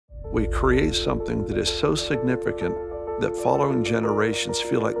we create something that is so significant that following generations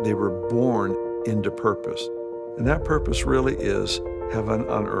feel like they were born into purpose. And that purpose really is heaven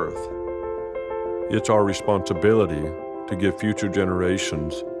on earth. It's our responsibility to give future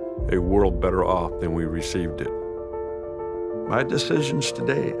generations a world better off than we received it. My decisions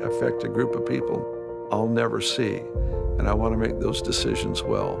today affect a group of people I'll never see, and I want to make those decisions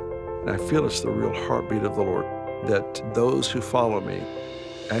well. And I feel it's the real heartbeat of the Lord, that those who follow me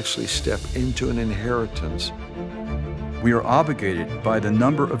actually step into an inheritance. We are obligated by the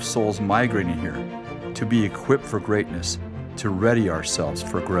number of souls migrating here to be equipped for greatness, to ready ourselves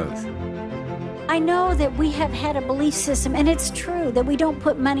for growth. I know that we have had a belief system, and it's true that we don't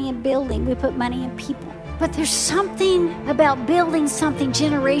put money in building, we put money in people. But there's something about building something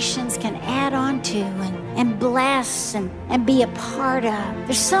generations can add on to and bless and be a part of.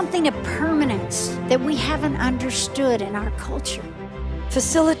 There's something of permanence that we haven't understood in our culture.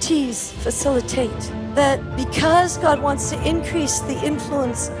 Facilities facilitate. That because God wants to increase the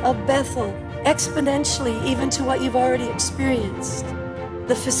influence of Bethel exponentially even to what you've already experienced,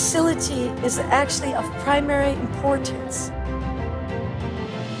 the facility is actually of primary importance.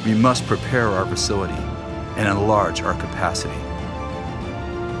 We must prepare our facility and enlarge our capacity.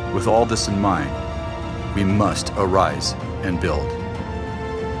 With all this in mind, we must arise and build.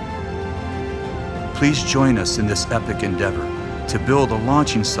 Please join us in this epic endeavor to build a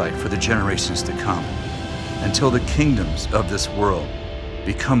launching site for the generations to come, until the kingdoms of this world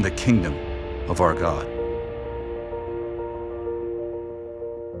become the kingdom of our God.